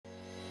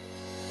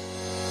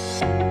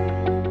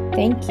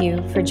Thank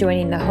you for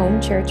joining the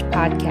Home Church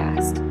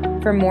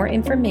podcast. For more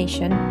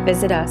information,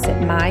 visit us at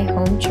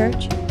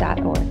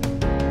myhomechurch.org.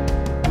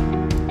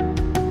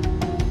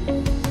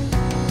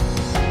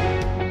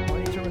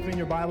 Why don't you turn with me in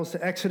your Bibles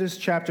to Exodus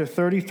chapter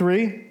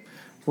 33.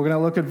 We're going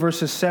to look at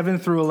verses 7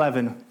 through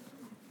 11.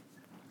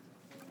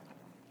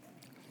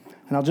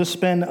 And I'll just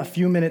spend a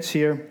few minutes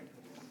here.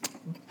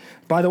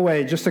 By the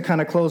way, just to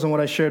kind of close on what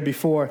I shared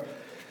before,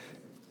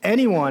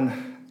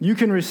 you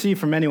can receive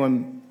from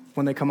anyone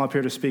when they come up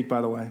here to speak,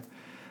 by the way.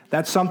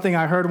 That's something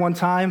I heard one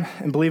time,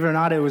 and believe it or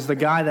not, it was the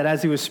guy that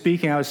as he was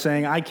speaking, I was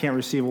saying, I can't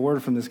receive a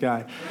word from this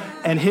guy.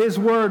 And his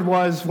word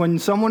was, when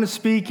someone is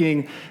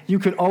speaking, you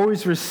could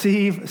always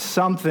receive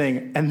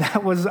something. And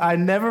I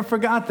never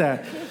forgot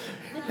that.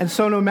 And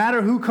so no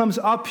matter who comes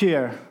up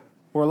here,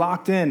 we're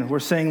locked in. We're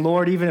saying,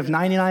 Lord, even if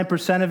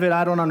 99% of it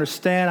I don't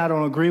understand, I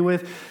don't agree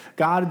with,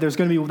 God, there's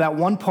going to be that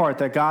one part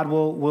that God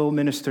will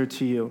minister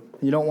to you.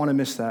 You don't want to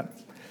miss that.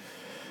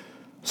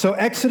 So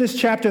Exodus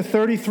chapter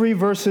 33,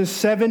 verses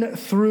 7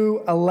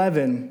 through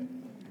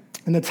 11.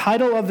 And the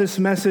title of this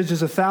message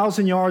is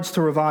 1,000 Yards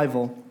to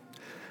Revival.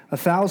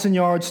 1,000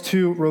 Yards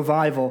to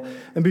Revival.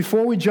 And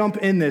before we jump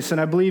in this,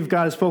 and I believe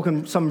God has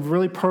spoken something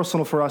really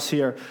personal for us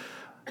here,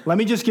 let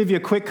me just give you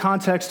a quick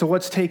context to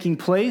what's taking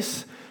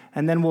place,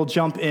 and then we'll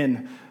jump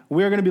in.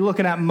 We're going to be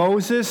looking at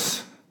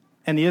Moses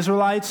and the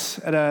Israelites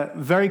at a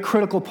very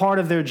critical part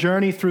of their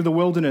journey through the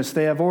wilderness.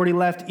 They have already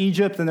left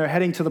Egypt and they're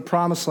heading to the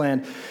Promised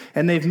Land.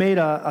 And they've made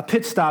a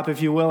pit stop,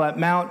 if you will, at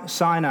Mount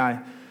Sinai.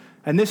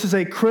 And this is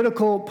a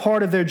critical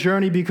part of their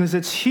journey because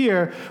it's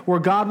here where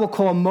God will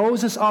call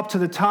Moses up to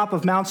the top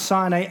of Mount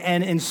Sinai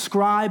and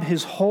inscribe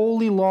his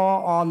holy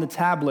law on the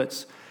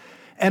tablets.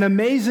 And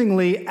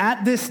amazingly,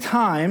 at this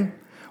time,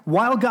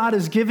 while God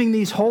is giving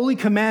these holy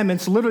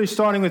commandments, literally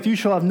starting with, you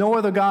shall have no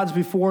other gods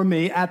before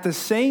me, at the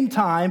same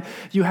time,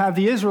 you have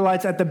the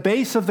Israelites at the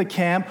base of the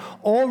camp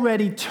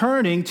already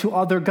turning to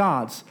other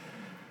gods.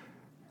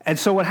 And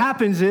so what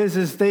happens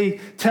is they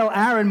tell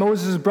Aaron,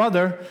 Moses'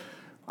 brother,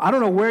 I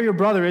don't know where your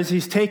brother is,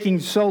 he's taking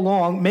so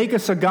long, make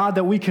us a God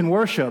that we can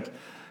worship.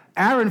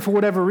 Aaron, for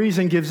whatever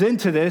reason, gives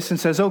into this and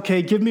says,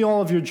 okay, give me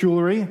all of your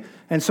jewelry.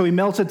 And so he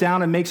melts it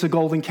down and makes a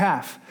golden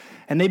calf.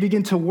 And they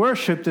begin to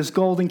worship this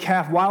golden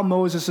calf while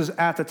Moses is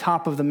at the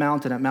top of the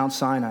mountain at Mount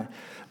Sinai.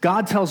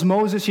 God tells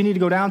Moses, you need to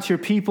go down to your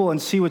people and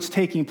see what's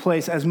taking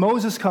place. As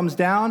Moses comes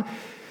down,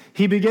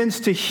 he begins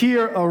to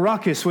hear a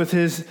ruckus with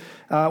his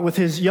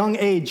young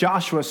aide,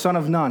 Joshua, son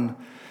of Nun.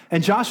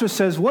 And Joshua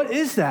says, what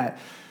is that?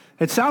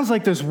 It sounds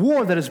like there's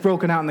war that has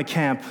broken out in the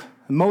camp.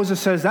 And Moses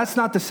says, that's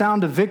not the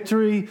sound of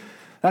victory.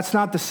 That's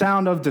not the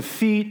sound of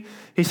defeat.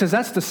 He says,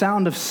 that's the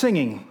sound of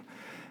singing.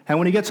 And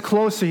when he gets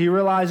closer, he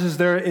realizes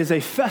there is a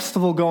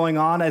festival going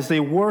on as they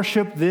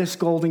worship this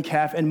golden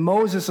calf. And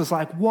Moses is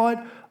like,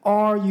 what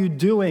are you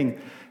doing?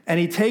 And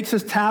he takes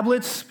his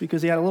tablets,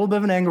 because he had a little bit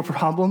of an anger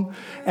problem,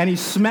 and he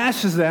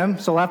smashes them.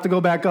 So I'll have to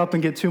go back up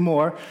and get two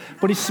more.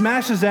 But he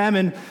smashes them,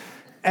 and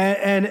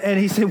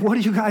he said, what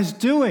are you guys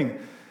doing?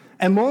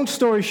 And long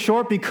story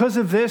short, because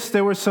of this,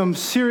 there were some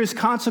serious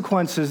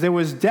consequences. There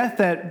was death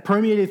that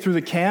permeated through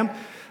the camp.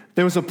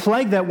 There was a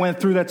plague that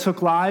went through that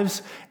took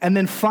lives. And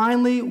then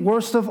finally,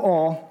 worst of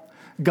all,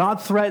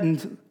 God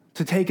threatened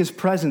to take his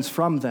presence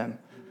from them.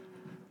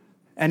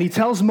 And he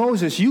tells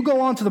Moses, you go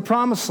on to the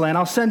Promised Land,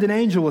 I'll send an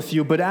angel with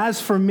you, but as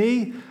for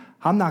me,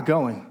 I'm not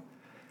going.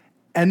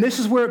 And this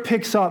is where it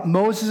picks up,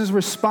 Moses'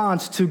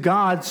 response to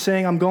God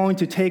saying, I'm going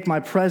to take my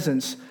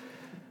presence.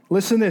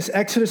 Listen to this,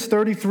 Exodus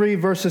 33,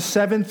 verses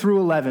 7 through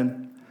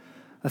 11,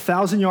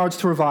 1,000 yards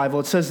to revival.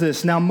 It says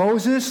this, now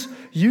Moses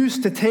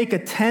used to take a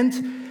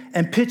tent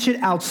and pitch it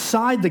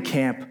outside the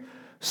camp,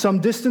 some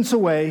distance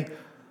away,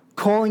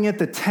 calling it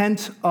the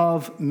tent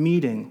of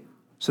meeting.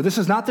 So this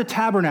is not the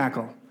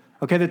tabernacle.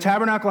 Okay, the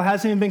tabernacle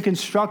hasn't even been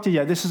constructed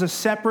yet. This is a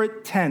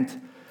separate tent.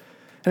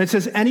 And it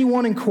says,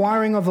 anyone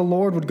inquiring of the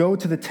Lord would go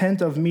to the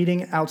tent of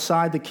meeting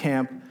outside the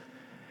camp.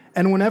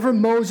 And whenever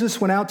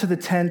Moses went out to the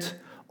tent,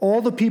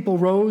 all the people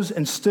rose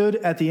and stood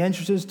at the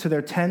entrances to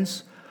their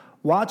tents,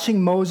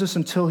 watching Moses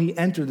until he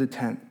entered the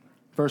tent.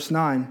 Verse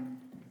 9.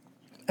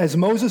 As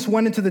Moses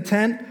went into the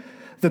tent,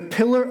 the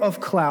pillar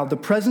of cloud, the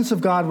presence of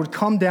God, would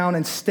come down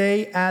and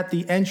stay at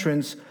the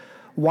entrance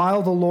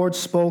while the Lord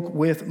spoke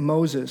with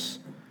Moses.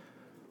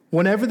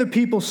 Whenever the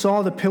people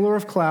saw the pillar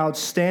of cloud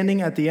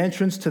standing at the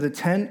entrance to the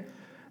tent,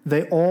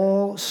 they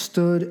all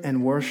stood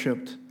and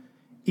worshiped,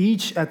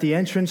 each at the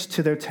entrance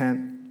to their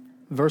tent.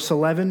 Verse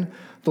 11,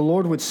 the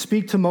Lord would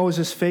speak to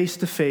Moses face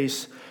to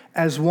face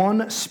as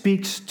one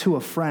speaks to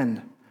a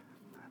friend.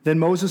 Then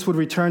Moses would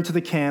return to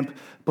the camp,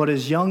 but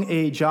his young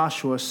aide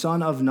Joshua,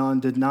 son of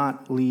Nun, did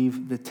not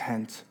leave the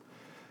tent.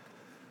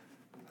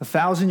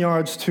 1,000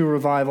 yards to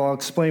revival. I'll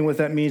explain what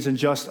that means in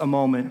just a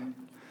moment.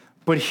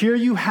 But here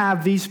you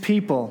have these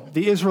people,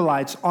 the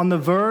Israelites, on the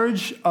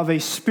verge of a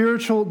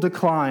spiritual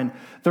decline.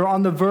 They're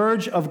on the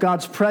verge of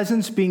God's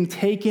presence being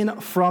taken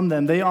from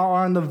them. They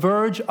are on the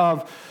verge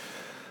of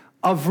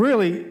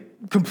really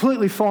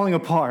completely falling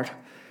apart.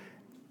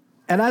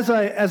 And as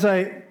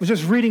I was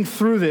just reading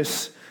through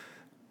this,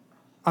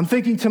 I'm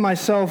thinking to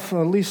myself,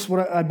 at least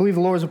what I believe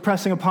the Lord is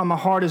impressing upon my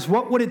heart, is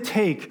what would it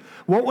take?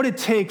 What would it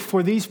take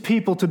for these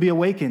people to be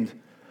awakened?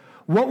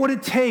 What would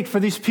it take for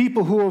these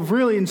people who have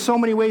really, in so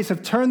many ways,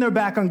 have turned their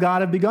back on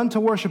God, have begun to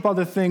worship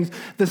other things?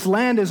 This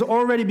land has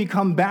already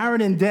become barren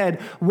and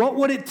dead. What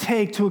would it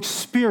take to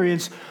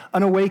experience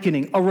an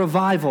awakening, a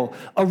revival,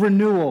 a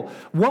renewal?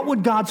 What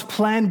would God's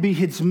plan be,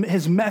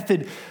 his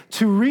method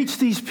to reach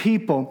these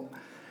people?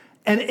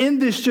 And in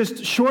this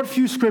just short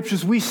few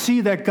scriptures, we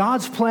see that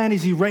God's plan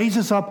is he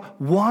raises up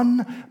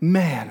one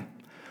man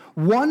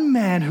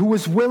who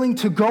was willing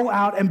to go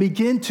out and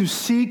begin to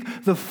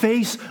seek the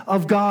face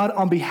of God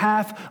on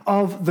behalf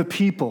of the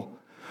people.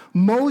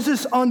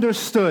 Moses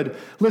understood,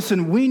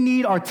 listen, we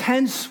need our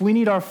tents, we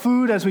need our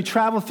food as we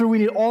travel through, we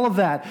need all of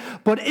that.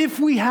 But if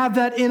we have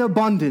that in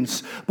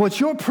abundance, but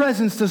your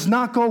presence does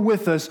not go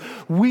with us,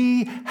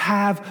 we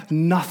have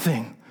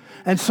nothing.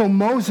 And so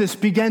Moses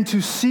began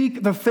to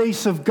seek the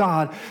face of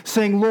God,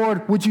 saying,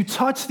 Lord, would you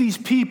touch these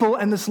people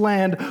and this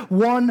land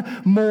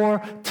one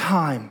more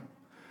time?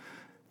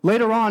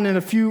 Later on, in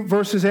a few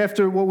verses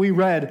after what we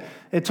read,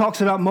 it talks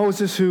about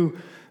Moses who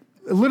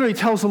literally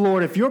tells the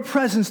Lord, if your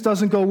presence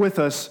doesn't go with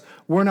us,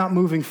 we're not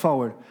moving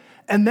forward.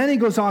 And then he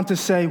goes on to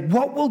say,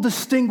 what will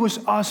distinguish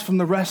us from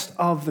the rest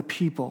of the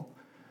people?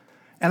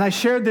 And I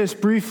shared this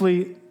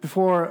briefly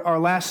before our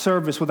last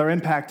service with our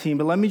impact team,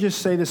 but let me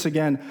just say this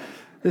again.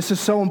 This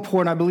is so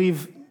important. I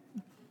believe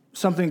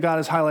something God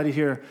has highlighted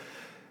here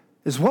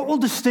is what will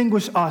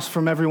distinguish us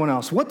from everyone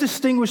else? What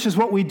distinguishes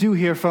what we do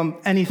here from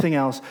anything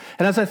else?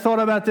 And as I thought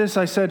about this,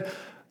 I said,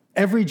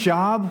 every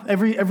job,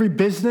 every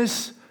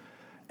business,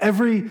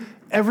 every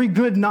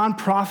good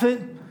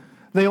nonprofit,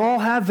 they all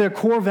have their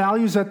core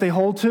values that they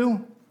hold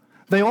to.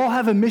 They all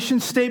have a mission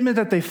statement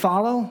that they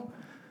follow.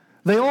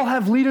 They all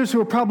have leaders who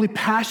are probably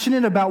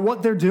passionate about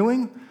what they're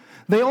doing.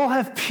 They all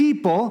have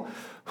people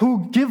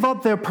who give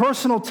up their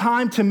personal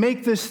time to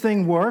make this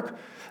thing work.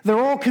 They're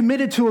all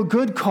committed to a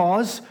good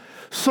cause.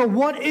 So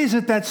what is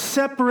it that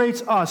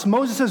separates us?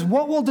 Moses says,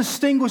 what will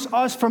distinguish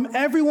us from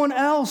everyone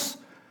else?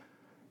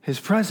 His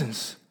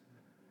presence.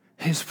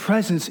 His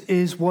presence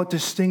is what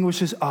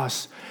distinguishes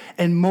us.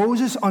 And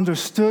Moses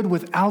understood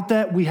without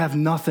that, we have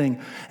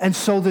nothing. And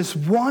so this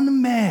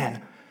one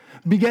man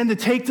began to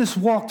take this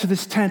walk to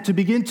this tent to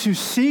begin to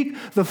seek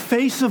the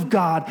face of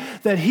God,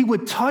 that he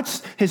would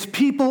touch his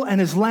people and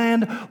his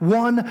land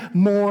one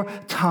more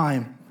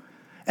time.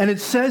 And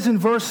it says in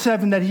verse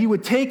 7 that he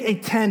would take a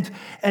tent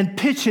and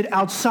pitch it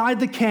outside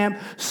the camp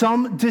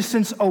some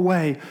distance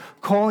away,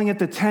 calling it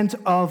the tent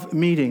of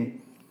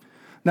meeting.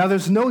 Now,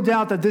 there's no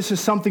doubt that this is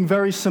something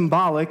very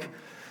symbolic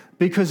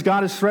because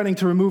God is threatening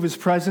to remove his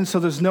presence. So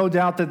there's no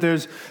doubt that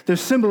there's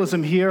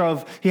symbolism here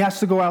of he has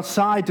to go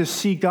outside to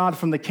seek God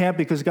from the camp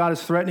because God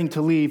is threatening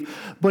to leave.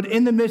 But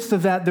in the midst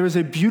of that, there is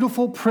a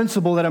beautiful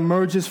principle that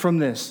emerges from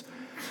this.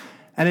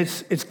 And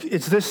it's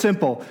this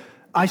simple.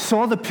 I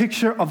saw the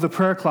picture of the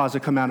prayer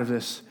closet come out of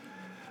this.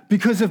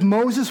 Because if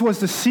Moses was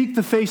to seek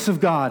the face of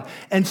God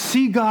and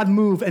see God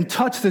move and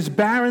touch this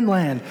barren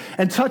land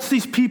and touch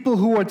these people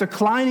who are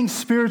declining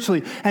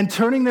spiritually and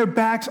turning their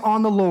backs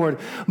on the Lord,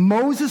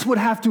 Moses would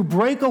have to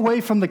break away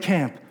from the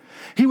camp.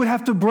 He would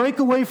have to break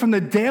away from the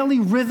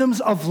daily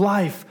rhythms of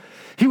life.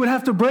 He would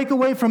have to break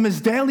away from his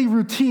daily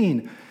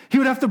routine. He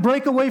would have to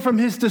break away from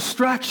his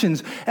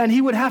distractions, and he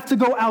would have to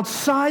go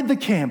outside the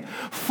camp,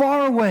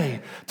 far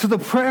away, to the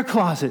prayer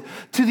closet,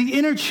 to the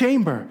inner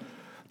chamber,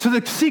 to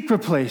the secret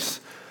place,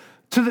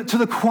 to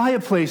the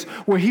quiet place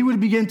where he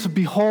would begin to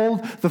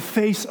behold the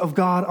face of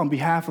God on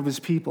behalf of his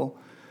people.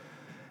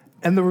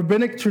 And the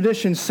rabbinic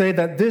traditions say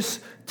that this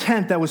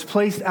tent that was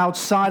placed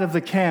outside of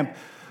the camp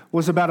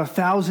was about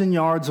 1,000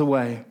 yards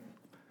away.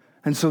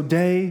 And so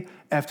day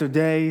after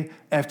day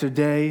after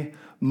day,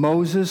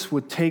 Moses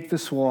would take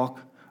this walk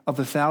of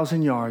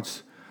 1,000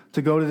 yards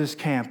to go to this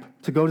camp,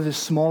 to go to this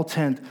small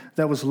tent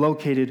that was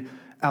located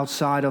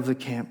outside of the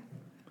camp.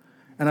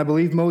 And I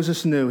believe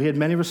Moses knew he had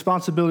many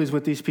responsibilities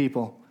with these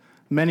people.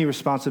 Many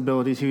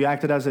responsibilities. He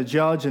acted as a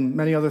judge and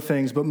many other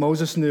things, but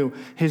Moses knew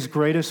his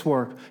greatest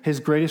work, his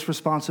greatest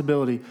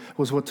responsibility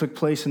was what took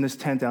place in this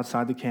tent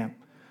outside the camp.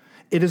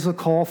 It is a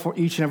call for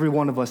each and every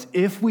one of us.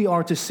 If we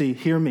are to see,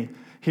 hear me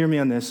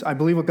on this. I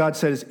believe what God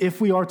said is if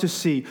we are to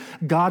see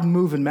God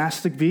move in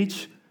Mastic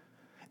Beach,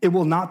 it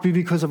will not be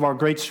because of our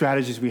great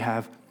strategies we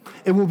have.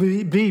 It will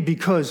be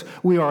because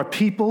we are a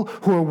people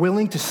who are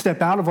willing to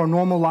step out of our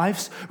normal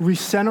lives,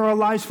 recenter our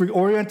lives,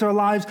 reorient our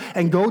lives,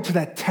 and go to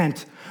that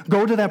tent,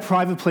 go to that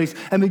private place,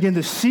 and begin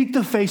to seek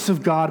the face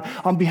of God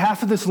on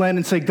behalf of this land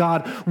and say,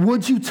 God,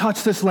 would you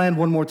touch this land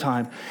one more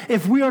time?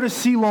 If we are to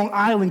see Long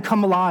Island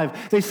come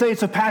alive, they say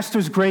it's a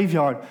pastor's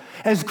graveyard.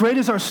 As great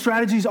as our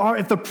strategies are,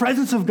 if the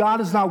presence of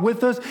God is not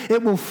with us,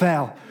 it will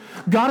fail.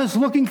 God is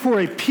looking for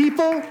a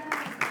people.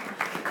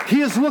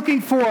 He is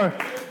looking for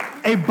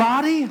a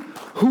body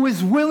who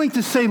is willing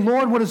to say,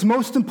 Lord, what is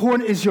most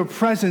important is your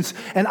presence,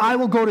 and I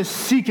will go to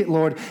seek it,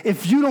 Lord.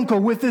 If you don't go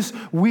with us,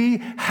 we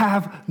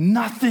have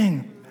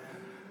nothing.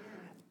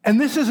 And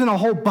this isn't a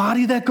whole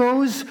body that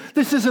goes.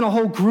 This isn't a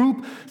whole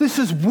group. This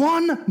is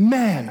one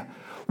man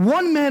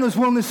One man was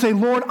willing to say,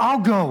 Lord, I'll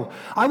go.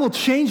 I will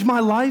change my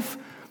life.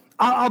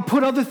 I'll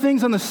put other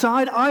things on the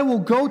side. I will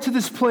go to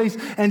this place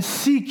and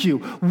seek you.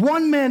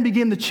 One man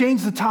began to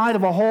change the tide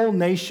of a whole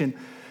nation.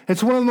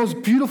 It's one of the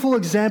most beautiful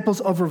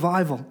examples of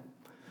revival.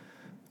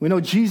 We know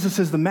Jesus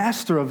is the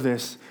master of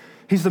this.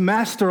 He's the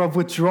master of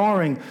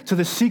withdrawing to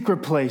the secret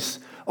place.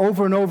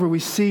 Over and over, we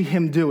see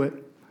him do it.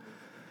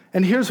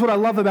 And here's what I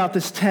love about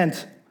this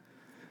tent.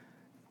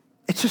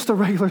 It's just a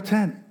regular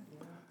tent.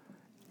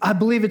 I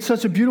believe it's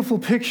such a beautiful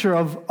picture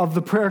of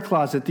the prayer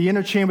closet, the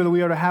inner chamber that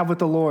we are to have with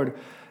the Lord.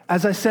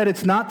 As I said,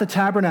 it's not the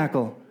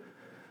tabernacle.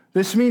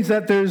 This means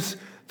that there's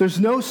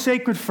no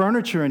sacred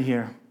furniture in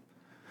here.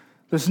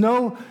 There's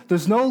no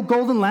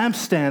golden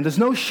lampstand. There's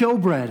no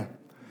showbread.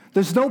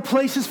 There's no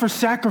places for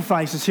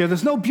sacrifices here.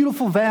 There's no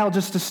beautiful veil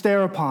just to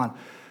stare upon.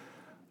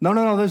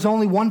 No. There's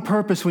only one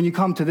purpose when you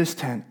come to this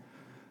tent: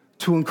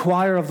 to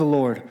inquire of the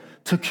Lord,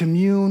 to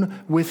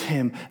commune with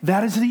him.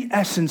 That is the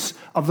essence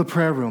of the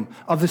prayer room,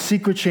 of the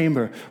secret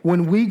chamber.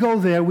 When we go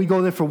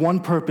there for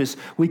one purpose.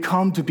 We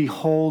come to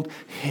behold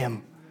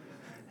him.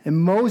 And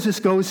Moses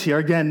goes here,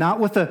 again, not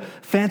with a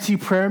fancy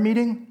prayer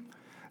meeting,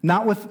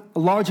 not with a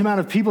large amount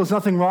of people. There's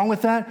nothing wrong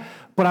with that.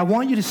 But I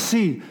want you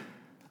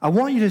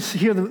to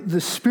hear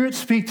the Spirit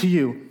speak to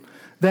you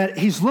that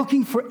he's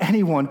looking for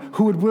anyone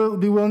who would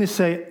be willing to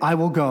say, I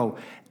will go.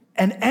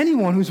 And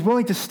anyone who's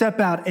willing to step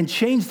out and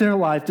change their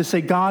life to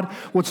say, God,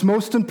 what's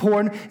most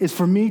important is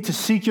for me to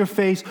seek your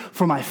face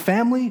for my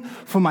family,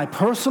 for my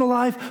personal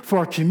life, for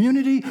our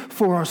community,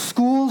 for our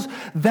schools.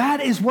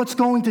 That is what's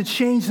going to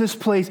change this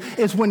place,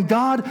 is when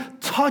God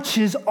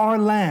touches our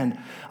land.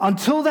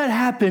 Until that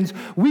happens,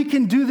 we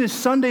can do this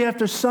Sunday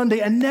after Sunday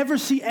and never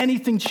see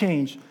anything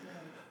change.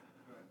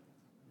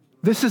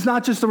 This is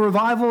not just a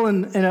revival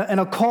and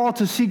a call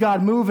to see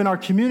God move in our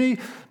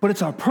community, but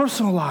it's our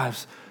personal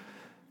lives.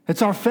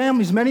 It's our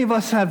families. Many of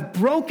us have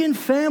broken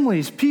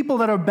families, people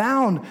that are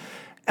bound.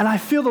 And I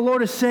feel the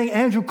Lord is saying,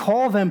 Andrew,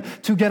 call them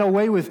to get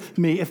away with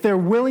me. If they're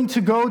willing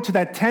to go to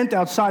that tent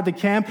outside the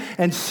camp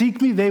and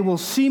seek me, they will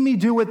see me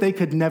do what they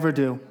could never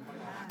do.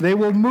 They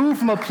will move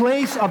from a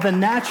place of the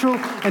natural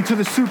into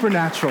the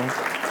supernatural.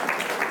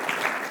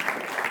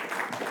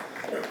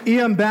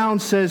 E.M.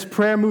 Bounds says,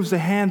 prayer moves the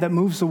hand that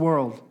moves the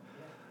world.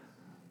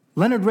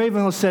 Leonard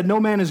Ravenhill said, no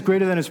man is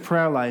greater than his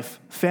prayer life.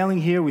 Failing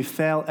here, we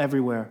fail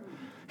everywhere.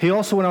 He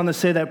also went on to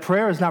say that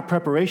prayer is not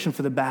preparation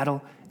for the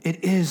battle.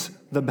 It is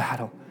the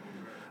battle.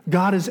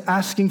 God is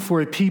asking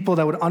for a people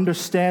that would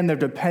understand their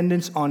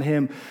dependence on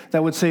him,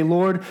 that would say,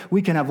 Lord,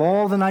 we can have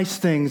all the nice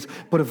things,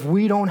 but if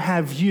we don't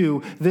have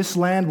you, this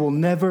land will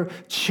never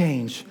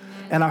change.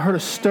 And I heard a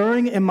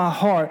stirring in my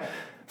heart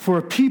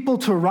for people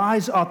to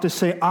rise up to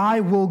say,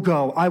 I will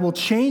go. I will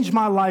change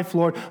my life,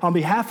 Lord, on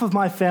behalf of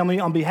my family,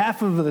 on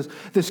behalf of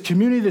this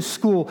community, this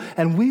school,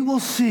 and we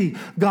will see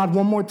God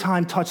one more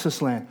time touch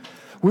this land.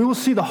 We will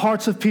see the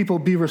hearts of people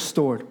be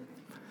restored.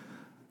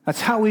 That's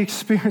how we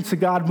experience a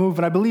God move,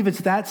 and I believe it's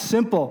that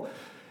simple.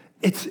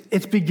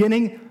 It's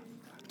beginning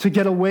to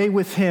get away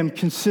with him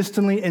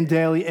consistently and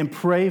daily and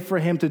pray for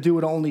him to do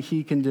what only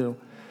he can do.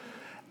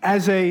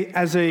 As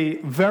a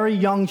very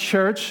young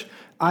church,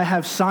 I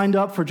have signed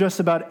up for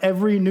just about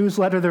every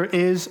newsletter there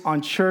is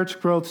on church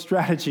growth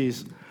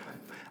strategies.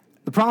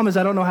 The problem is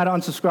I don't know how to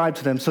unsubscribe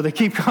to them, so they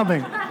keep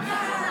coming.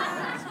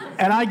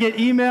 And I get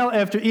email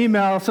after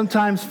email,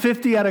 sometimes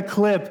 50 at a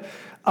clip,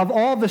 of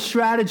all the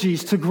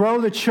strategies to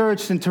grow the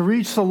church and to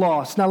reach the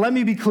lost. Now, let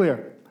me be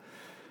clear.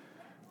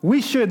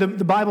 We should,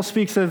 the Bible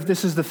speaks of,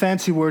 this is the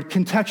fancy word,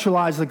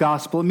 contextualize the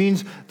gospel. It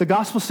means the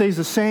gospel stays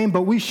the same,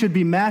 but we should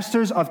be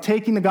masters of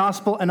taking the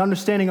gospel and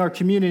understanding our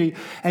community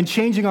and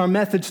changing our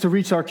methods to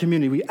reach our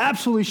community. We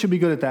absolutely should be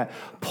good at that.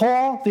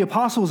 Paul, the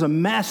apostle, was a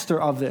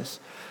master of this.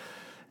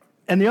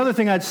 And the other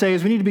thing I'd say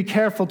is we need to be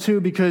careful,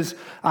 too, because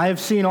I have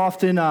seen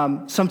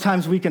often,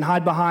 sometimes we can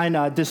hide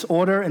behind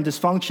disorder and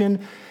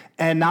dysfunction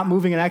and not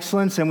moving in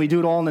excellence, and we do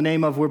it all in the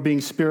name of we're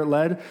being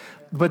Spirit-led.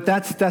 But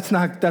that's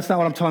not what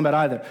I'm talking about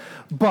either.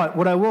 But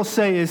what I will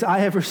say is I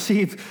have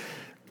received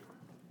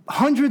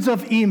hundreds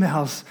of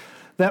emails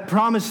that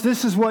promise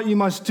this is what you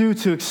must do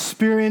to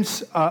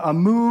experience a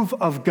move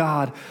of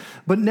God.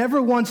 But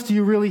never once do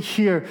you really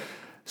hear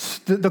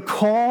the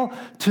call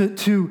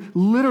to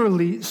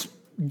literally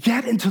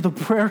get into the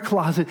prayer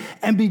closet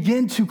and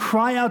begin to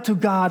cry out to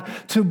God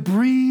to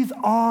breathe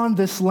on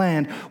this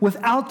land.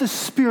 Without the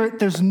Spirit,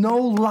 there's no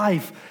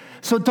life.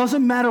 So it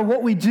doesn't matter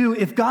what we do.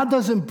 If God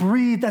doesn't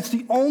breathe, that's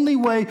the only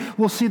way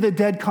we'll see the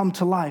dead come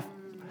to life.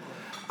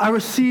 I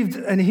received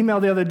an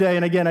email the other day,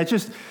 and again, this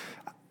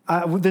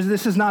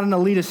is not an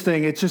elitist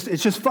thing. It's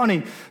just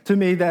funny to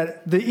me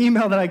that the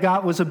email that I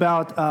got was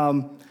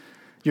about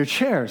your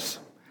chairs.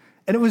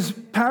 And it was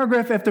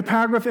paragraph after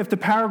paragraph after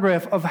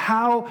paragraph of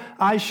how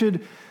I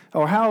should,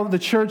 or how the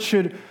church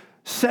should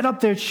set up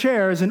their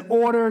chairs in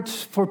order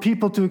for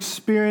people to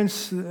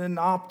experience an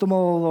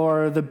optimal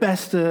or the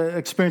best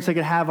experience they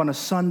could have on a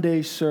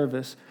Sunday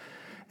service.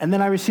 And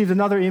then I received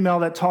another email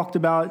that talked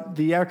about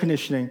the air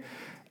conditioning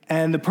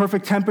and the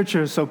perfect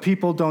temperature so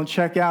people don't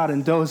check out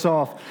and doze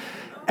off.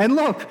 And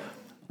look,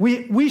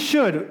 We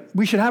should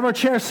have our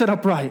chairs set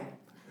up right.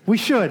 We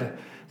should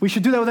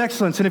do that with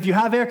excellence. And if you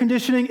have air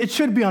conditioning, it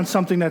should be on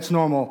something that's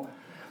normal.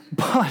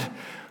 But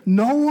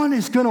no one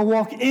is going to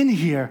walk in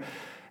here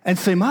and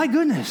say, my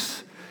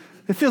goodness,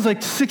 it feels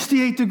like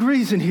 68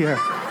 degrees in here.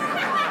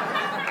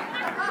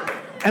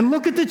 And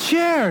look at the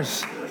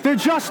chairs. They're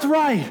just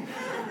right.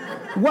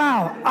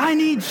 Wow, I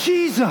need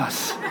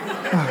Jesus.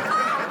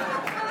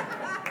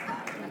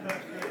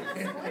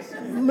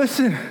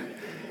 Listen,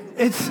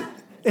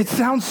 it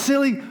sounds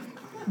silly,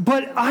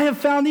 but I have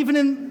found even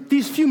in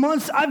these few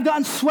months, I've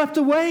gotten swept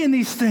away in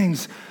these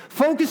things,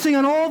 focusing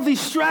on all of these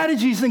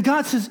strategies. And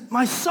God says,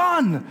 my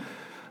son,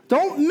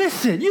 don't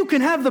miss it. You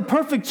can have the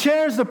perfect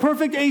chairs, the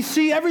perfect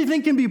AC,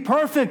 everything can be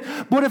perfect.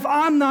 But if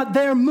I'm not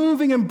there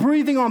moving and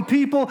breathing on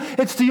people,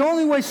 it's the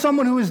only way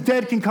someone who is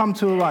dead can come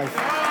to life.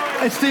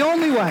 It's the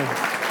only way.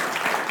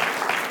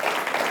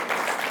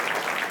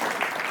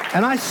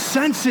 And I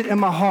sense it in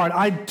my heart.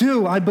 I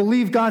do. I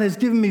believe God has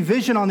given me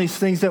vision on these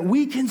things that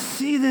we can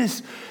see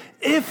this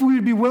if we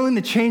would be willing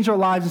to change our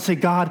lives and say,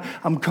 God,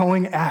 I'm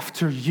going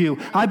after you.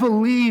 I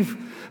believe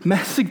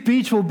Mastic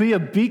Beach will be a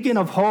beacon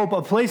of hope,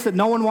 a place that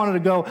no one wanted to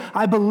go.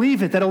 I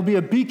believe it, that it will be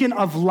a beacon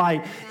of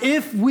light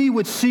if we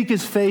would seek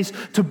his face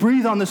to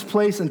breathe on this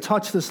place and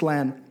touch this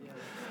land.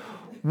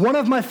 One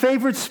of my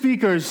favorite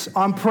speakers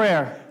on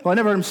prayer, well, I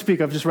never heard him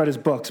speak, I've just read his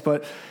books,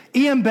 but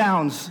E.M.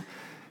 Bounds,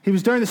 he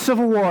was during the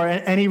Civil War,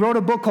 and he wrote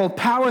a book called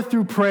Power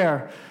Through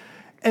Prayer.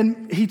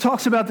 And he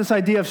talks about this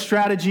idea of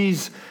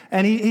strategies,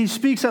 and he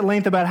speaks at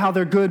length about how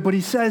they're good, but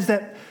he says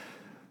that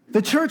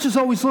the church is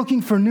always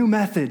looking for new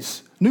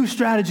methods, new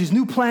strategies,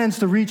 new plans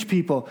to reach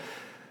people.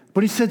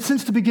 But he said,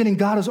 since the beginning,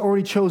 God has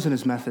already chosen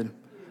his method.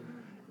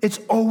 It's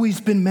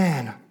always been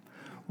man.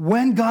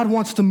 When God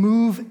wants to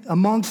move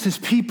amongst his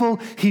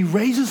people, he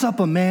raises up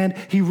a man,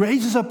 he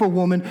raises up a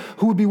woman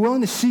who would be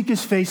willing to seek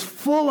his face,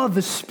 full of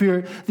the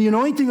Spirit, the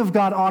anointing of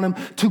God on him,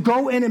 to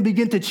go in and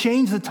begin to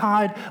change the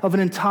tide of an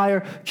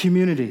entire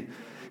community.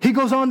 He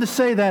goes on to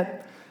say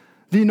that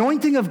the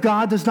anointing of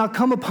God does not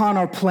come upon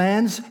our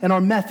plans and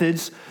our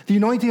methods. The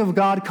anointing of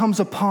God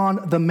comes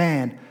upon the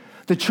man.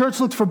 The church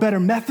looks for better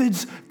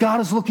methods.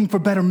 God is looking for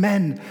better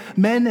men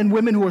and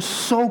women who are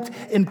soaked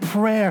in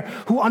prayer,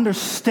 who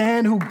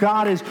understand who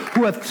God is,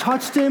 who have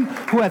touched him,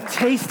 who have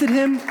tasted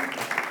him,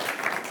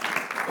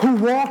 who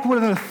walk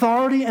with an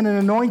authority and an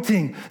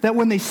anointing, that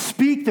when they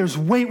speak, there's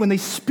weight. When they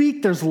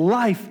speak, there's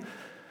life.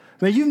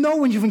 Man, you know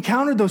when you've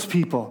encountered those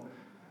people.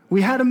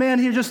 We had a man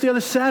here just the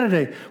other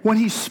Saturday. When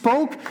he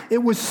spoke, it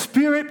was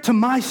spirit to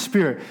my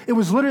spirit. It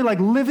was literally like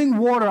living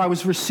water I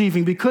was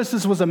receiving because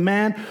this was a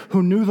man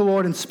who knew the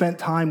Lord and spent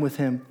time with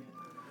him.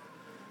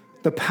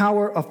 The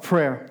power of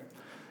prayer.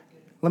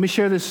 Let me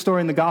share this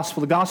story in the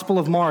Gospel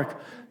of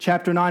Mark,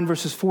 chapter 9,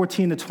 verses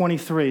 14 to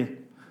 23.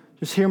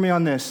 Just hear me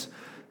on this.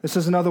 This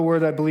is another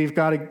word I believe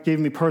God gave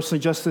me personally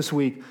just this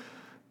week.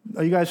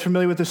 Are you guys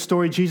familiar with this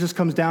story? Jesus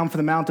comes down from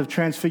the Mount of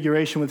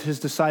Transfiguration with his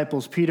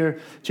disciples. Peter,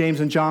 James,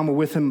 and John were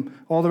with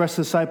him. All the rest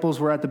of the disciples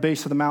were at the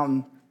base of the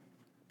mountain.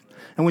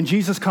 And when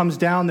Jesus comes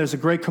down, there's a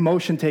great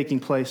commotion taking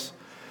place.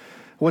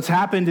 What's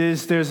happened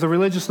is there's the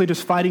religious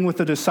leaders fighting with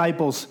the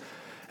disciples.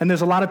 And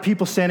there's a lot of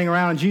people standing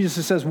around. And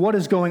Jesus says, what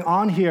is going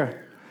on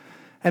here?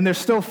 And they're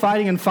still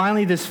fighting. And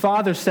finally, this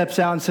father steps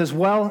out and says,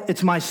 well,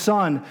 it's my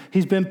son.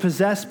 He's been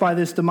possessed by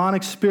this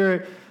demonic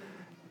spirit.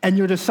 And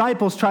your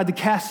disciples tried to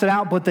cast it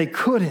out, but they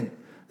couldn't.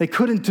 They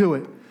couldn't do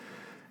it.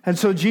 And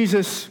so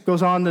Jesus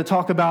goes on to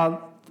talk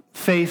about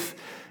faith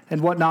and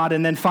whatnot.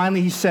 And then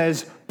finally he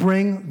says,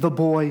 bring the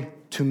boy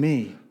to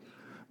me.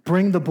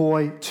 Bring the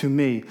boy to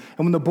me.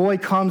 And when the boy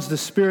comes, the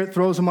spirit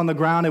throws him on the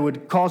ground. It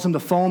would cause him to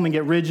foam and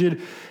get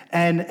rigid.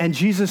 And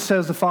Jesus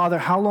says to the father,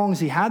 how long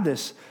has he had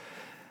this?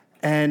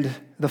 And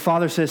the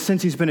father says,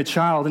 since he's been a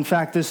child. In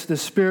fact,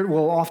 this spirit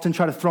will often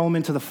try to throw him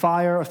into the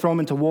fire or throw him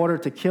into water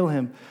to kill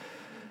him.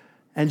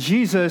 And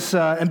Jesus,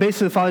 and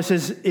basically the father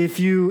says, if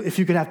you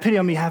could have pity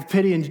on me, have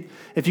pity. And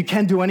if you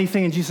can do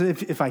anything, and Jesus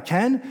says, if I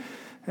can,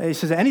 he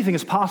says, anything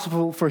is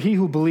possible for he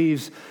who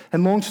believes.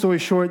 And long story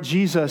short,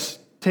 Jesus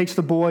takes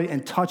the boy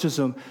and touches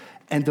him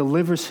and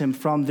delivers him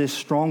from this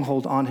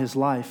stronghold on his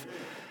life.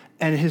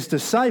 And his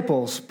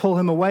disciples pull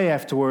him away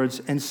afterwards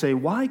and say,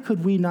 why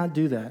could we not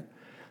do that?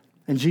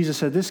 And Jesus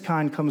said, this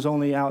kind comes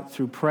only out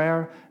through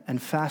prayer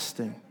and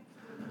fasting.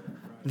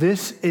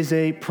 This is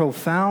a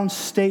profound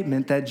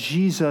statement that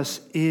Jesus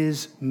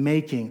is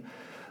making.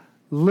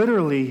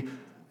 Literally,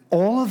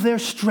 all of their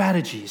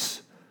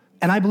strategies,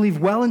 and I believe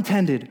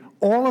well-intended,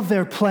 all of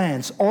their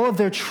plans, all of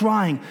their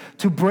trying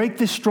to break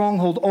this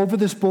stronghold over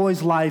this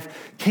boy's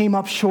life came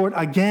up short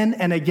again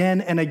and again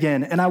and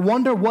again. And I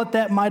wonder what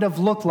that might have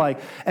looked like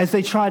as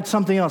they tried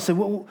something else. Say,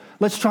 well,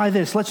 let's try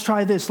this, let's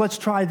try this, let's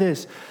try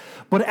this.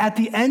 But at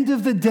the end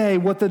of the day,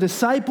 what the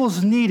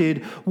disciples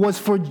needed was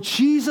for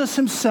Jesus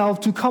himself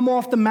to come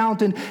off the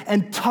mountain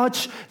and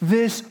touch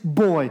this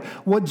boy.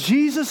 What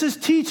Jesus is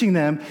teaching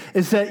them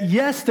is that,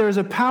 yes, there is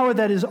a power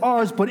that is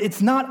ours, but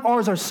it's not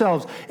ours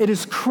ourselves. It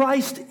is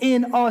Christ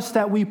in us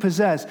that we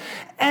possess.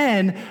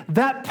 And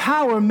that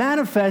power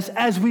manifests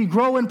as we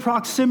grow in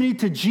proximity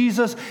to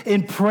Jesus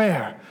in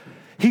prayer.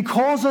 He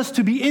calls us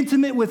to be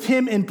intimate with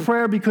him in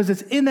prayer because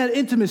it's in that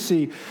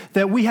intimacy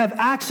that we have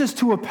access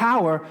to a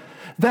power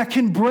that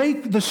can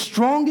break the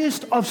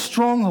strongest of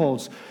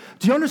strongholds.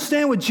 Do you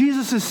understand what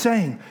Jesus is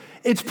saying?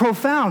 It's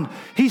profound.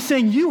 He's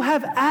saying you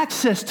have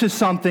access to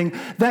something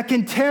that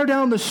can tear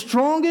down the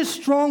strongest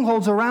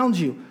strongholds around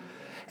you.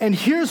 And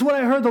here's what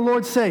I heard the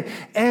Lord say,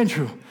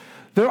 Andrew,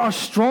 there are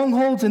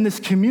strongholds in this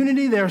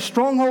community. There are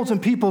strongholds in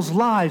people's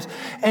lives.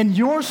 And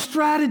your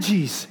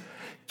strategies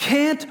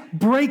can't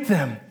break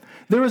them.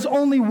 There is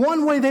only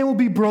one way they will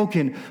be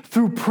broken,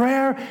 through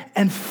prayer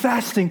and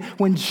fasting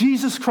when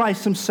Jesus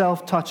Christ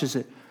himself touches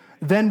it.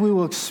 Then we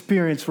will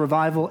experience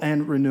revival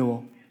and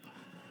renewal.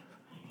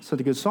 That's a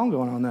good song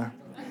going on there.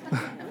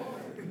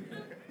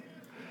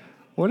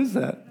 What is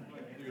that?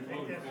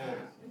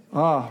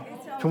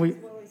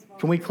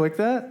 Can we click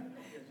that?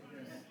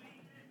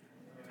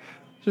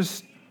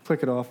 Just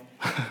click it off.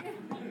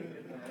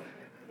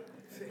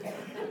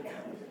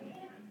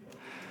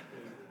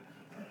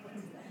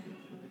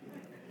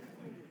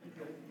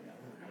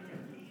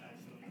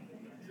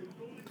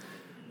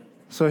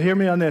 So hear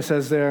me on this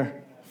as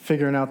they're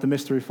figuring out the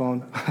mystery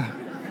phone.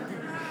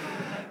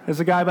 There's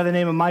a guy by the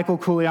name of Michael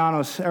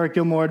Koulianos. Eric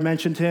Gilmore had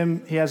mentioned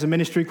him. He has a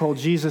ministry called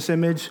Jesus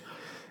Image.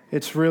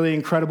 It's really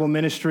incredible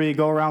ministry.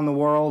 Go around the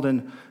world,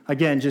 and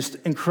again, just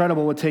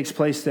incredible what takes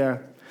place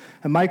there.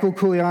 And Michael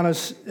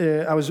Koulianos,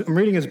 I'm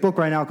reading his book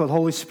right now called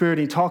Holy Spirit.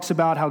 And he talks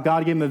about how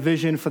God gave him a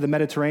vision for the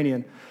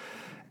Mediterranean.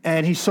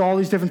 And he saw all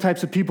these different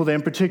types of people there.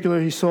 In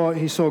particular, he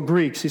saw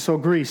Greeks. He saw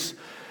Greece.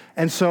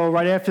 And so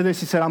right after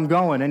this, he said, I'm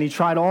going. And he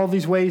tried all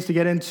these ways to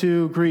get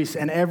into Greece,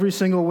 and every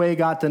single way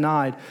got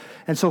denied.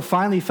 And so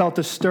finally he felt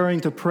the stirring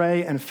to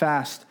pray and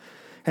fast.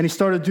 And he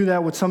started to do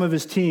that with some of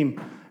his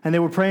team. And they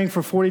were praying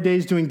for 40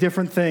 days doing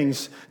different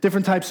things,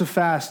 different types of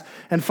fast.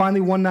 And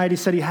finally one night he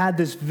said he had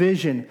this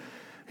vision.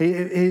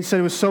 He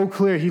said it was so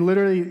clear. He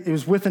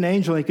was with an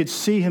angel. He could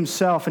see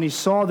himself, and he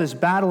saw this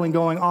battling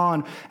going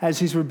on as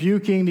he's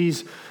rebuking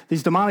these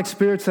demonic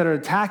spirits that are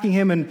attacking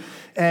him.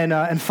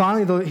 And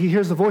finally, he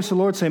hears the voice of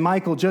the Lord say,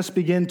 Michael, just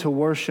begin to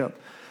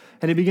worship.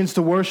 And he begins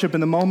to worship,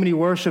 and the moment he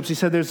worships, he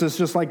said there's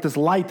this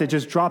light that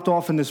just dropped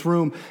off in this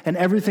room, and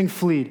everything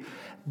fled.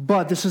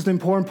 But this is the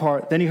important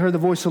part. Then he heard the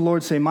voice of the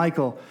Lord say,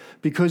 Michael,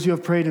 because you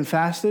have prayed and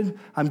fasted,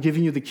 I'm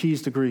giving you the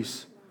keys to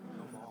Greece.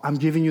 I'm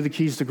giving you the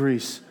keys to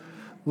Greece.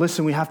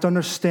 Listen, we have to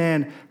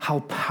understand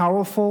how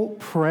powerful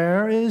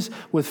prayer is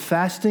with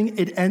fasting.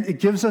 It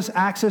gives us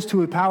access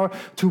to a power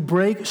to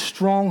break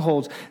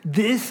strongholds.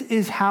 This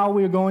is how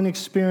we are going to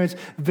experience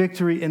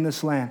victory in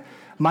this land.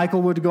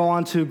 Michael would go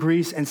on to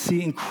Greece and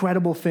see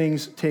incredible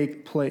things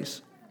take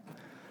place.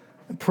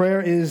 Prayer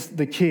is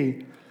the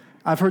key.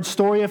 I've heard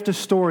story after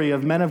story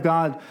of men of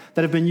God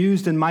that have been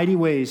used in mighty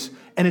ways,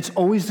 and it's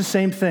always the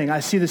same thing. I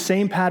see the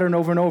same pattern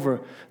over and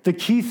over. The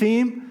key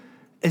theme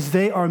is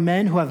they are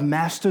men who have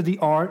mastered the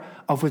art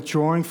of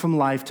withdrawing from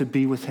life to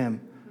be with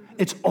him.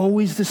 It's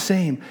always the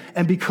same.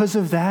 And because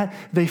of that,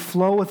 they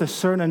flow with a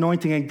certain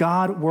anointing, and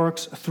God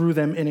works through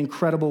them in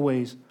incredible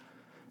ways.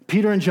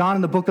 Peter and John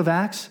in the book of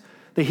Acts,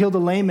 they healed a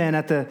lame man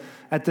at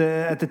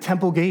the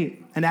temple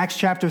gate in Acts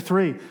chapter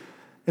 3.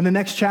 In the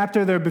next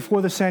chapter, they're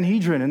before the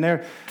Sanhedrin, and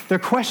they're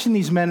questioning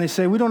these men. They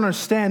say, we don't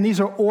understand. These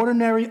are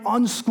ordinary,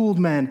 unschooled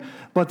men.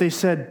 But they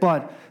said,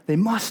 but they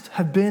must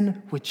have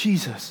been with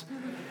Jesus.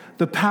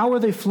 The power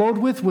they flowed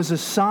with was a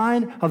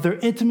sign of their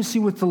intimacy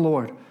with the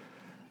Lord.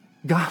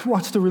 God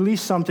wants to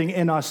release something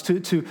in us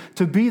to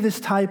be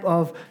this type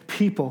of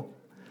people.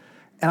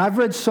 And I've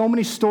read so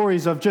many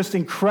stories of just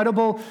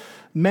incredible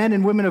men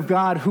and women of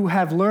God who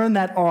have learned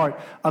that art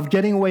of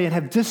getting away and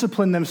have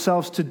disciplined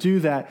themselves to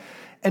do that.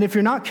 And if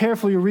you're not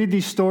careful, you read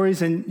these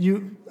stories, and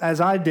you,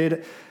 as I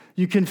did,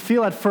 you can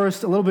feel at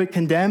first a little bit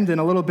condemned and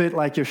a little bit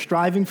like you're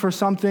striving for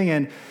something,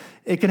 and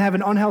it can have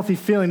an unhealthy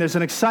feeling. There's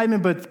an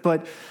excitement,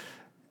 but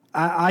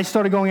I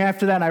started going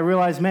after that, and I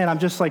realized, man, I'm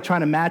just like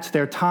trying to match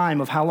their time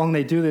of how long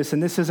they do this,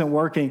 and this isn't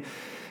working.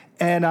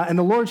 And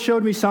the Lord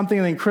showed me something,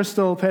 and then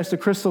Pastor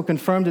Crystal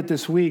confirmed it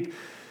this week.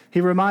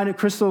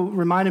 Crystal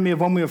reminded me of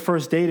when we were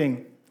first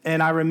dating,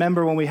 and I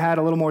remember when we had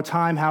a little more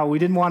time, how we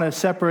didn't want to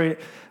separate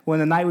when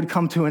the night would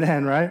come to an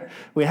end, right?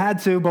 We had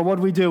to, but what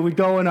did we do? We'd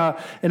go in a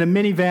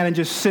minivan and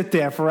just sit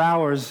there for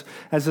hours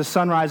as the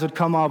sunrise would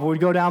come up. We'd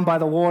go down by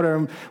the water,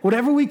 and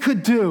whatever we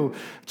could do,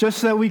 just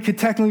so that we could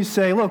technically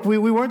say, look, we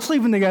weren't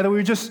sleeping together.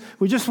 We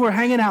just were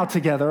hanging out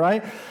together,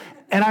 right?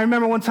 And I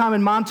remember one time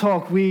in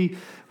Montauk, we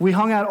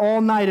hung out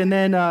all night, and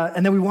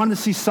then we wanted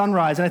to see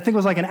sunrise. And I think it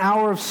was like an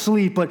hour of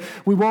sleep, but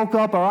we woke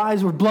up, our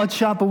eyes were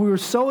bloodshot, but we were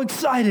so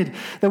excited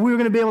that we were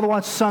going to be able to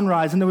watch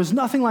sunrise. And there was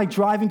nothing like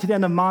driving to the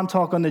end of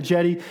Montauk on the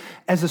jetty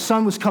as the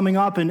sun was coming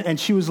up, and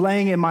she was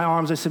laying in my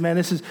arms. I said, man,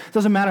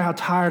 doesn't matter how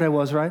tired I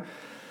was, right?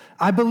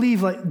 I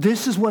believe like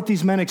this is what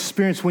these men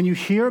experienced. When you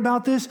hear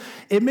about this,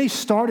 it may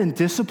start in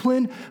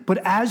discipline, but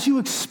as you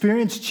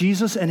experience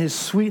Jesus and his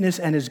sweetness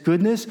and his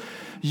goodness,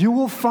 you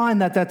will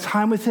find that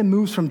time with him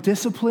moves from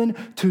discipline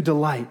to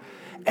delight.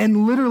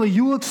 And literally,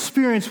 you will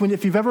experience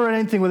if you've ever read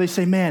anything where they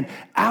say, man,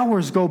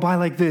 hours go by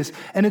like this,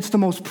 and it's the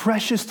most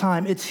precious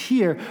time. It's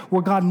here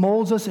where God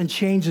molds us and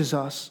changes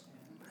us.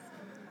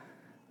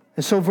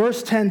 And so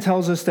verse 10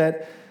 tells us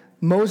that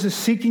Moses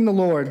seeking the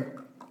Lord,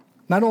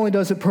 not only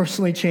does it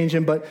personally change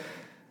him, but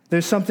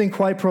there's something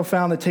quite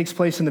profound that takes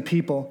place in the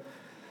people.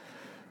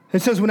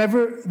 It says,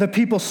 whenever the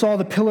people saw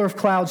the pillar of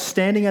cloud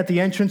standing at the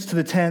entrance to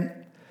the tent,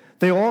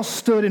 they all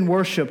stood and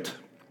worshiped,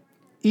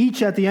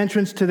 each at the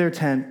entrance to their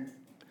tent.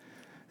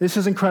 This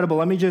is incredible.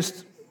 Let me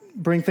just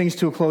bring things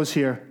to a close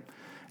here.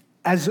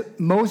 As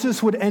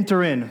Moses would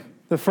enter in,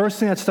 the first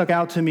thing that stuck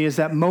out to me is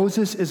that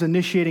Moses is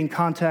initiating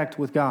contact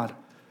with God.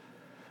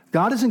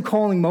 God isn't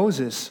calling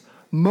Moses.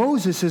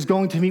 Moses is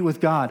going to meet with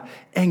God.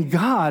 And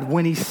God,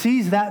 when he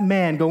sees that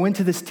man go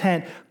into this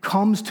tent,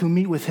 comes to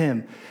meet with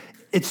him.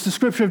 It's the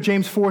scripture of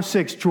James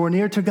 4:6, draw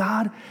near to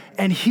God,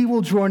 and he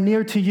will draw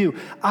near to you.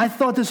 I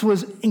thought this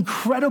was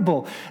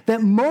incredible,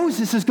 that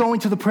Moses is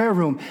going to the prayer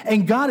room,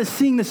 and God is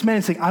seeing this man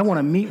and saying, I want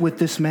to meet with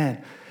this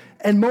man.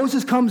 And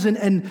Moses comes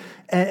in,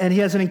 and he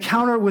has an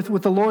encounter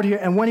with the Lord here,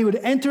 and when he would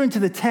enter into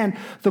the tent,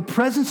 the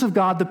presence of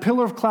God, the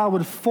pillar of cloud,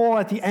 would fall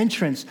at the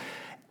entrance.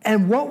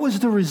 And what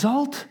was the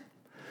result?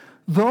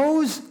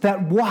 Those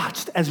that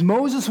watched as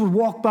Moses would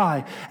walk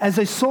by, as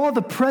they saw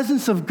the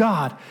presence of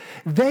God,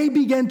 they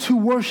began to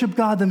worship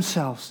God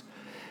themselves.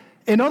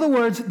 In other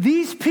words,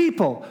 these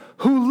people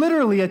who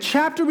literally a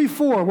chapter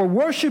before were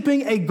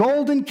worshiping a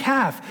golden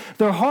calf,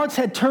 their hearts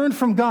had turned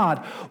from God.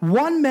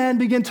 One man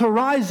began to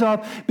rise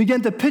up,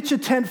 began to pitch a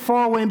tent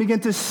far away, and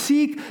began to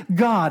seek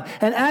God.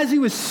 And as he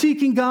was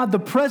seeking God, the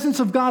presence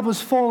of God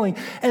was falling.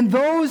 And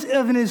those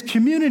in his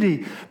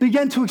community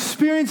began to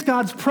experience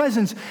God's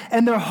presence,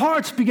 and their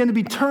hearts began to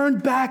be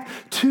turned back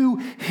to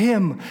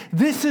him.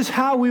 This is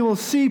how we will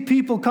see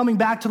people coming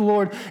back to the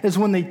Lord, is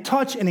when they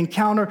touch and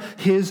encounter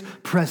his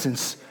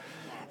presence.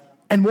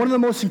 And one of the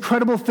most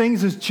incredible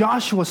things is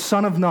Joshua,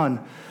 son of Nun.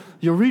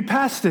 You'll read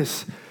past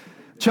this.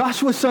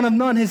 Joshua, son of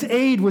Nun, his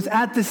aide was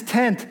at this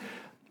tent.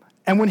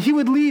 And when he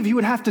would leave, he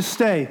would have to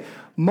stay.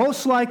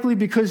 Most likely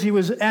because he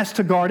was asked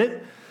to guard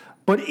it.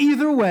 But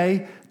either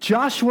way,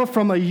 Joshua,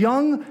 from a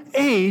young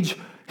age,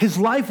 his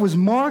life was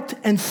marked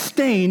and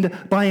stained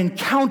by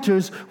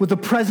encounters with the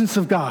presence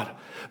of God.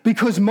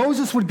 Because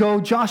Moses would go,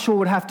 Joshua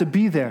would have to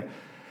be there.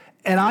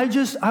 And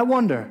I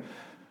wonder,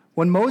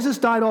 when Moses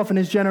died off in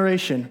his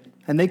generation,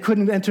 and they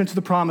couldn't enter into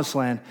the promised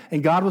land,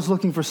 and God was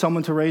looking for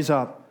someone to raise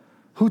up,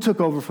 who took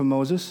over from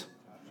Moses?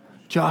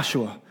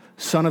 Joshua,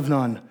 son of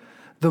Nun,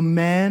 the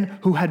man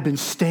who had been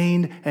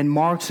stained and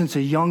marked since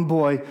a young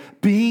boy,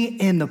 being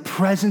in the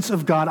presence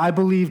of God. I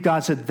believe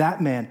God said,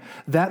 that man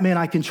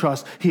I can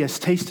trust. He has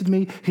tasted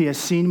me, he has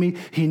seen me,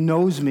 he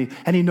knows me,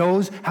 and he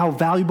knows how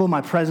valuable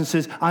my presence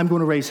is. I'm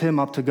going to raise him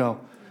up to go.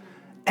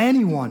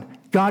 Anyone,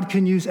 God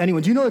can use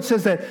anyone. Do you know it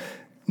says that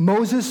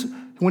Moses,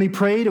 when he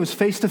prayed, it was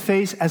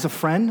face-to-face as a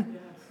friend?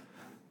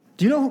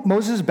 Do you know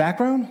Moses'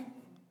 background?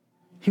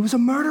 He was a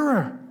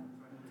murderer.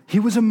 He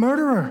was a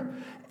murderer.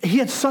 He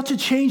had such a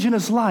change in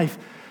his life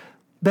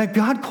that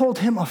God called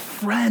him a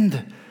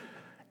friend.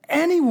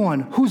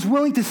 Anyone who's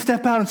willing to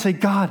step out and say,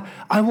 God,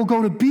 I will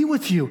go to be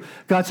with you.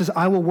 God says,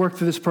 I will work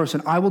through this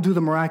person. I will do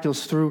the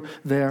miraculous through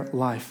their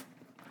life.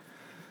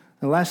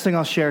 The last thing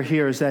I'll share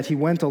here is that he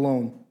went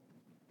alone.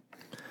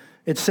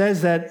 It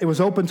says that it was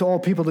open to all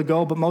people to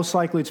go, but most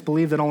likely it's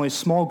believed that only a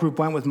small group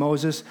went with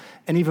Moses.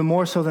 And even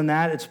more so than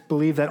that, it's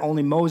believed that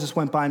only Moses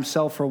went by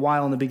himself for a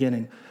while in the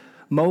beginning.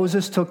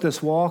 Moses took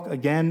this walk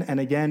again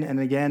and again and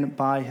again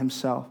by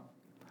himself.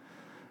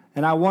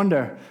 And I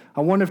wonder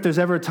if there's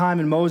ever a time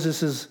in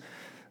Moses'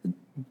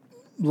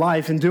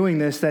 life in doing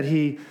this that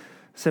he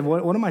said,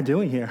 what am I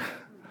doing here?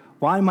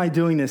 Why am I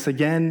doing this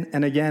again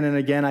and again and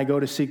again? I go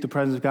to seek the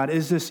presence of God.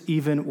 Is this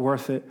even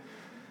worth it?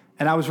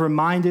 And I was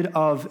reminded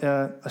of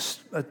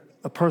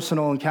a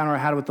personal encounter I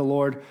had with the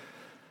Lord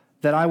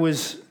that I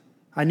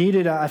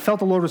felt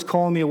the Lord was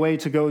calling me away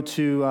to go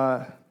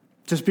to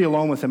just be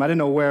alone with him. I didn't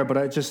know where, but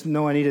I just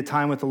know I needed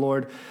time with the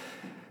Lord.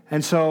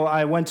 And so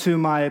I went to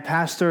my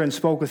pastor and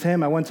spoke with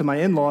him. I went to my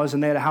in-laws,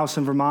 and they had a house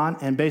in Vermont,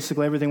 and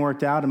basically everything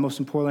worked out. And most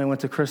importantly, I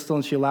went to Crystal,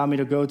 and she allowed me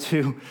to go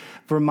to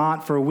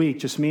Vermont for a week,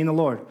 just me and the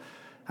Lord.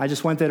 I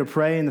just went there to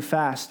pray and to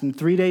fast. And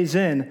 3 days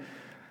in,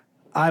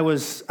 I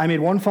made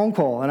one phone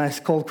call, and I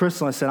called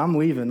Crystal, and I said, I'm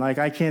leaving.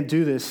 I can't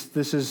do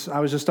this. I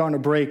was just starting to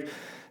break.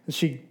 And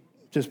she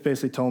just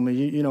basically told me,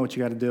 you know what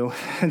you got to do.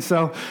 And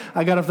so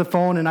I got off the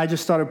phone, and I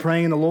just started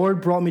praying, and the Lord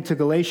brought me to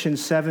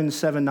Galatians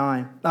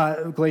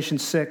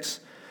 6.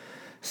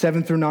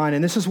 7 through 9.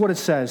 And this is what it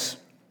says.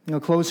 I'll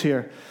close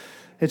here.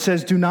 It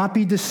says, "Do not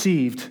be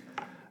deceived.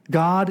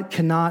 God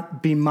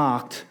cannot be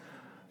mocked.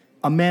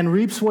 A man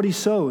reaps what he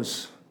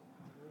sows.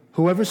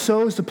 Whoever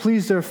sows to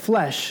please their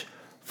flesh,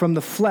 from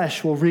the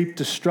flesh will reap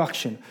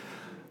destruction."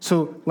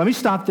 So let me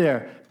stop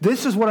there.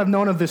 This is what I've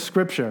known of this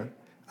scripture.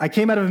 I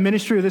came out of a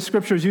ministry where this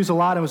scripture is used a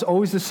lot and was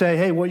always to say,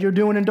 hey, what you're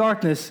doing in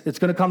darkness, it's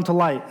going to come to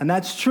light. And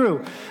that's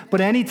true.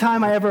 But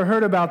anytime I ever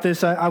heard about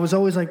this, I was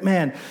always like,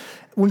 man,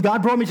 when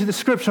God brought me to the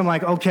scripture, I'm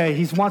like, okay,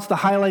 he wants to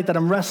highlight that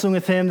I'm wrestling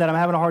with him, that I'm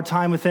having a hard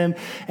time with him.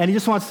 And he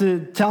just wants to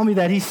tell me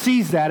that he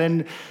sees that.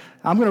 And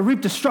I'm going to reap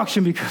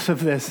destruction because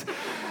of this.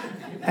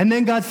 And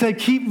then God said,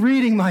 keep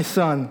reading, my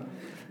son.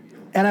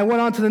 And I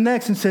went on to the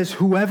next and says,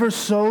 whoever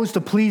sows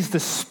to please the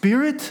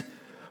Spirit,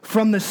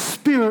 from the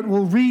Spirit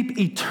will reap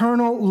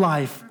eternal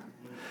life.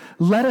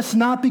 Let us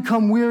not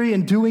become weary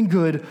in doing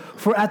good,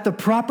 for at the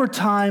proper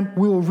time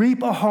we will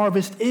reap a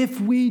harvest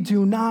if we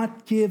do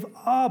not give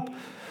up.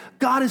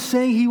 God is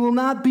saying he will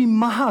not be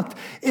mocked.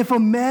 If a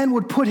man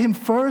would put him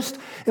first,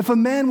 if a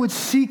man would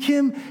seek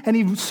him and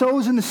he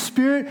sows in the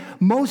Spirit,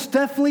 most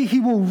definitely he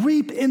will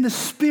reap in the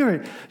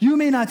Spirit. You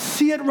may not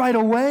see it right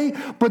away,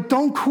 but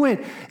don't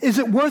quit. Is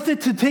it worth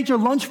it to take your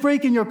lunch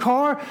break in your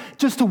car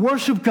just to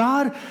worship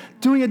God,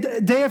 doing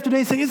it day after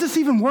day, saying, is this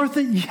even worth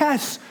it?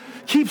 Yes.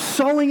 Keep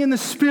sowing in the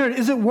Spirit.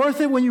 Is it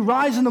worth it when you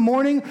rise in the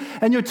morning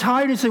and you're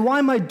tired and you say, why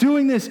am I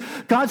doing this?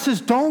 God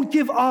says, don't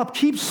give up.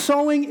 Keep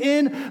sowing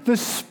in the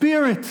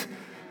Spirit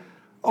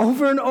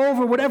over and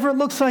over. Whatever it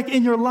looks like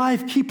in your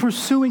life, keep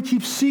pursuing,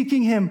 keep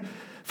seeking him.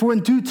 For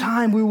in due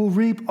time, we will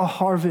reap a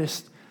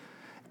harvest.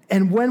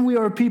 And when we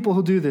are people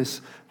who do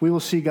this, we will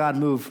see God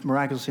move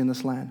miraculously in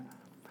this land.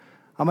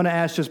 I'm going to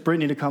ask just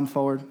Brittany to come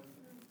forward.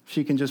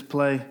 She can just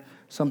play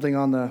something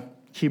on the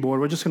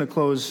keyboard. We're just going to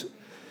close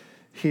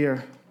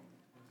here.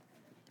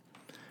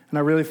 And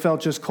I really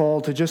felt just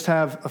called to just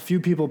have a few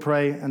people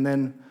pray, and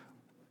then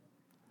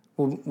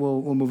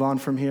we'll move on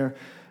from here.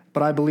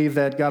 But I believe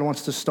that God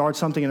wants to start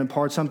something and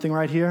impart something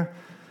right here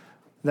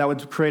that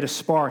would create a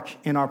spark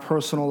in our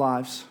personal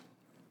lives.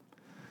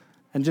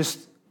 And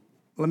just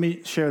let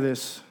me share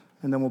this,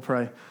 and then we'll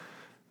pray.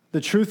 The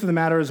truth of the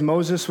matter is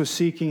Moses was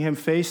seeking him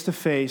face to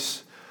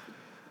face,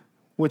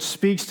 which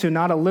speaks to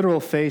not a literal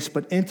face,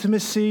 but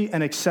intimacy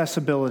and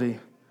accessibility.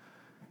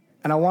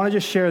 And I want to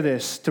just share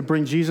this to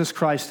bring Jesus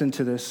Christ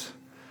into this,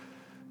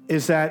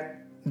 is that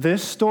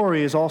this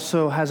story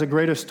also has a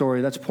greater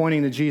story that's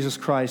pointing to Jesus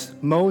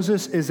Christ.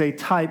 Moses is a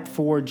type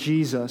for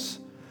Jesus.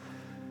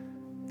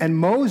 And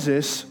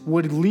Moses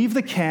would leave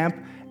the camp,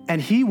 and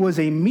he was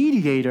a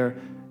mediator,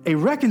 a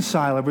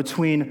reconciler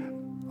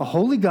between a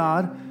holy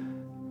God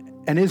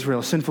and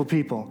Israel, sinful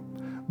people.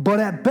 But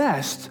at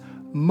best,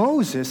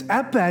 Moses,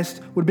 at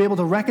best, would be able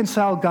to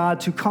reconcile God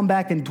to come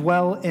back and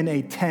dwell in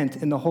a tent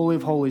in the Holy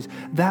of Holies.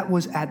 That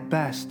was at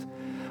best.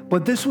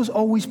 But this was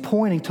always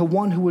pointing to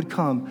one who would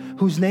come,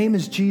 whose name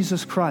is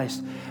Jesus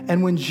Christ.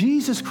 And when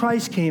Jesus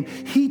Christ came,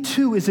 he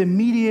too is a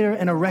mediator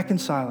and a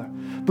reconciler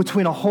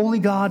between a holy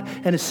God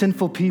and a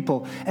sinful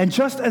people. And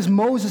just as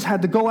Moses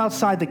had to go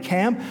outside the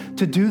camp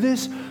to do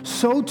this,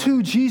 so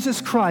too Jesus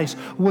Christ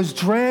was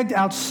dragged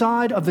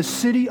outside of the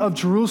city of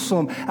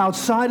Jerusalem,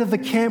 outside of the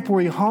camp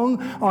where he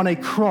hung on a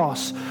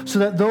cross, so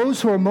that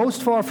those who are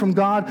most far from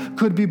God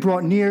could be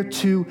brought near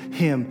to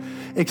him.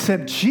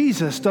 Except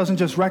Jesus doesn't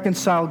just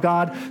reconcile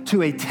God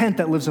to a tent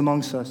that lives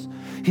amongst us.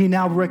 He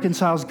now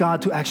reconciles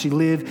God to actually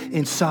live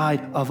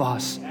inside of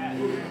us.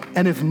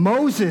 And if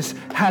Moses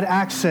had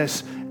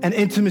access and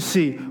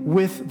intimacy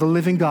with the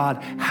living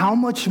God, how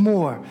much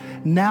more,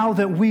 now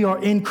that we are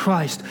in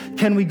Christ,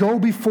 can we go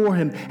before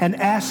him and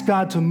ask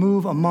God to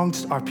move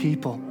amongst our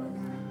people?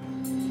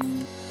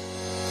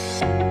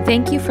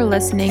 Thank you for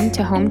listening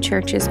to Home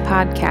Church's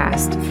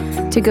podcast.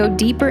 To go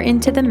deeper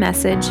into the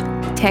message,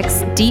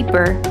 text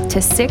DEEPER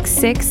to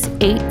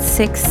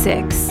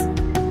 66866.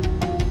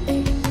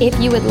 If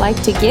you would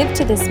like to give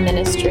to this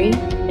ministry,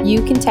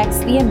 you can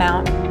text the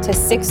amount to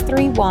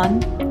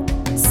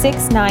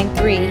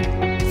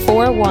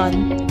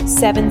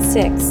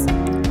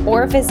 631-693-4176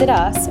 or visit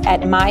us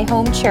at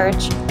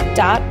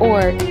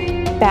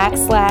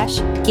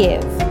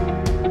myhomechurch.org/give.